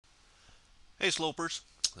Hey Slopers,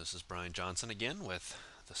 this is Brian Johnson again with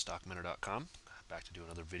thestockminter.com. Back to do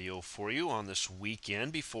another video for you on this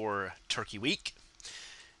weekend before Turkey Week.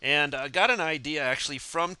 And I got an idea actually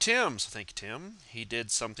from Tim, so thank you, Tim. He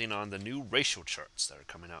did something on the new ratio charts that are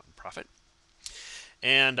coming out in Profit.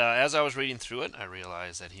 And as I was reading through it, I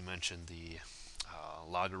realized that he mentioned the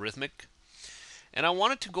logarithmic. And I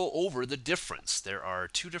wanted to go over the difference. There are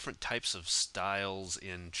two different types of styles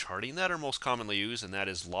in charting that are most commonly used, and that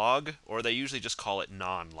is log, or they usually just call it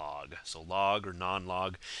non-log. So log or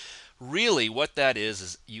non-log. Really, what that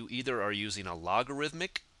is you either are using a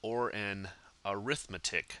logarithmic or an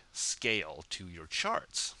arithmetic scale to your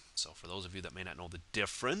charts. So for those of you that may not know the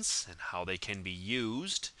difference and how they can be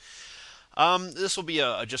used, this will be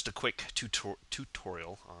just a quick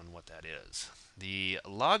tutorial on what that is. The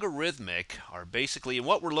logarithmic are basically, and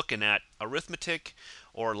what we're looking at, arithmetic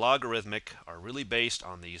or logarithmic are really based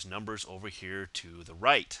on these numbers over here to the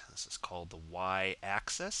right. This is called the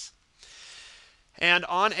y-axis. And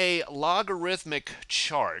on a logarithmic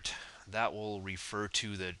chart, that will refer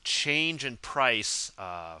to the change in price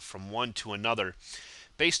from one to another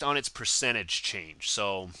based on its percentage change.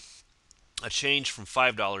 So a change from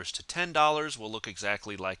 $5 to $10 will look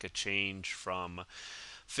exactly like a change from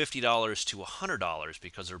 $50 to $100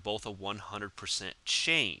 because they're both a 100%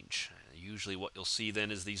 change. Usually what you'll see then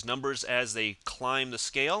is these numbers as they climb the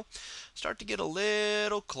scale start to get a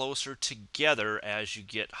little closer together as you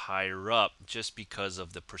get higher up just because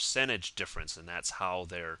of the percentage difference, and that's how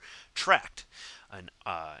they're tracked. An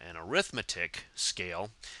arithmetic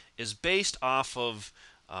scale is based off of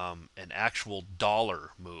an actual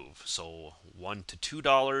dollar move. So $1 to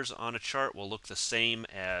 $2 on a chart will look the same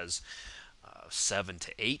as $7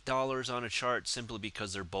 to $8 on a chart simply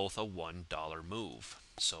because they're both a $1 move.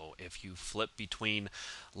 So if you flip between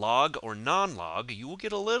log or non-log, you will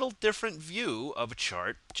get a little different view of a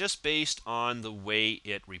chart just based on the way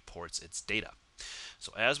it reports its data.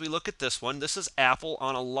 So as we look at this one, this is Apple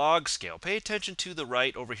on a log scale. Pay attention to the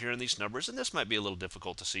right over here in these numbers, and this might be a little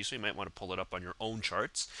difficult to see, so you might want to pull it up on your own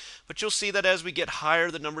charts. But you'll see that as we get higher,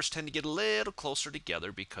 the numbers tend to get a little closer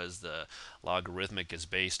together because the logarithmic is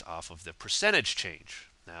based off of the percentage change.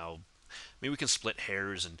 Now, maybe we can split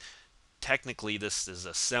hairs, and technically this is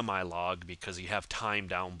a semi-log because you have time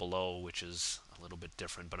down below, which is a little bit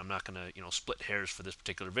different, but I'm not going to split hairs for this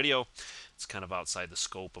particular video. It's kind of outside the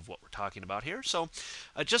scope of what we're talking about here. So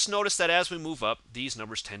just notice that as we move up, these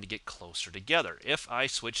numbers tend to get closer together. If I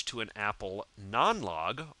switch to an Apple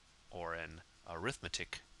non-log or an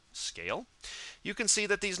arithmetic scale, you can see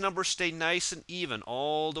that these numbers stay nice and even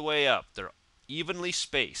all the way up. They're evenly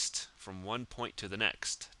spaced from one point to the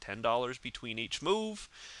next. $10 between each move,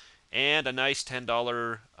 and a nice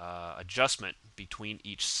 $10 adjustment between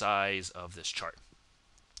each size of this chart.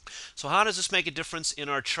 So how does this make a difference in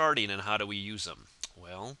our charting, and how do we use them?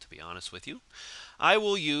 Well, to be honest with you, I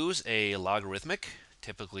will use a logarithmic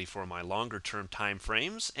typically for my longer term time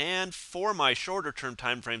frames and for my shorter term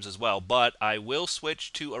time frames as well, but I will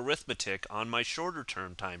switch to arithmetic on my shorter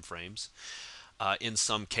term time frames in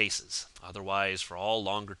some cases. Otherwise, for all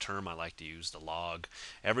longer term, I like to use the log.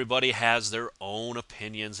 Everybody has their own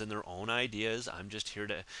opinions and their own ideas. I'm just here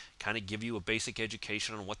to kind of give you a basic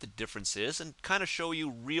education on what the difference is and kind of show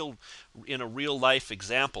you in a real life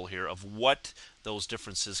example here of what those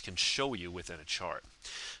differences can show you within a chart.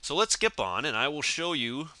 So let's skip on, and I will show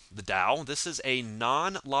you the Dow. This is a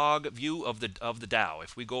non-log view of the Dow.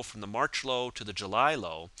 If we go from the March low to the July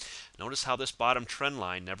low, notice how this bottom trend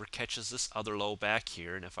line never catches this other low back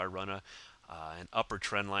here. And if I run an upper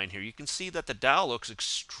trend line here, you can see that the Dow looks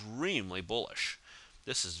extremely bullish.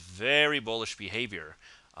 This is very bullish behavior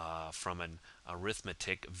from an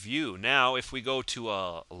arithmetic view. Now, if we go to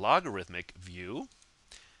a logarithmic view,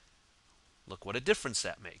 look what a difference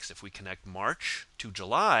that makes. If we connect March to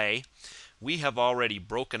July, we have already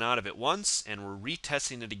broken out of it once, and we're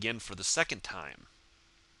retesting it again for the second time.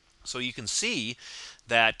 So you can see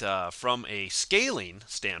that from a scaling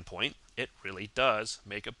standpoint, it really does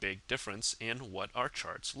make a big difference in what our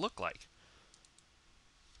charts look like.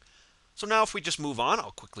 So now if we just move on,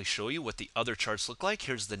 I'll quickly show you what the other charts look like.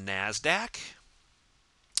 Here's the NASDAQ.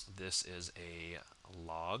 This is a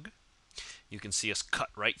log. You can see us cut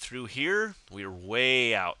right through here. We are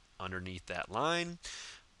way out underneath that line.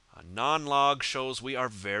 A non-log shows we are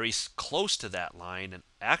very close to that line, and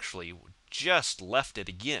actually just left it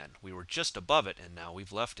again. We were just above it, and now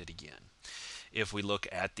we've left it again. If we look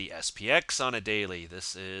at the SPX on a daily,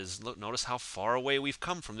 notice how far away we've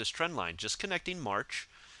come from this trend line, just connecting March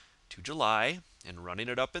to July and running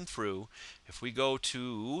it up and through. If we go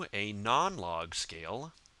to a non-log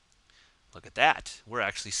scale, Look at that. We're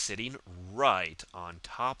actually sitting right on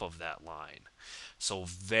top of that line. So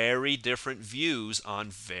very different views on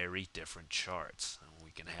very different charts.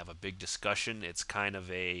 We can have a big discussion. It's kind of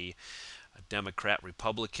a Democrat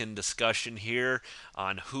Republican discussion here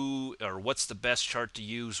on who or what's the best chart to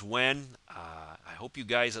use when. I hope you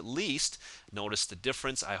guys at least notice the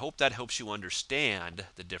difference. I hope that helps you understand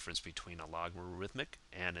the difference between a logarithmic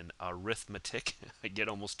and an arithmetic. I get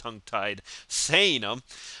almost tongue tied saying them,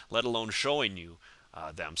 let alone showing you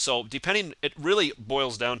them. So depending, it really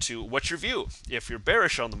boils down to what's your view. If you're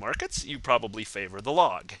bearish on the markets, you probably favor the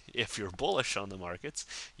log. If you're bullish on the markets,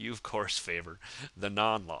 you of course favor the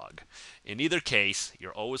non-log. In either case,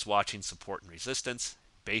 you're always watching support and resistance,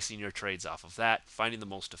 basing your trades off of that, finding the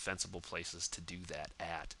most defensible places to do that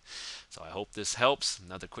at. So I hope this helps.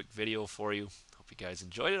 Another quick video for you. Hope you guys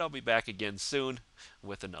enjoyed it. I'll be back again soon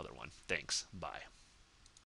with another one. Thanks. Bye.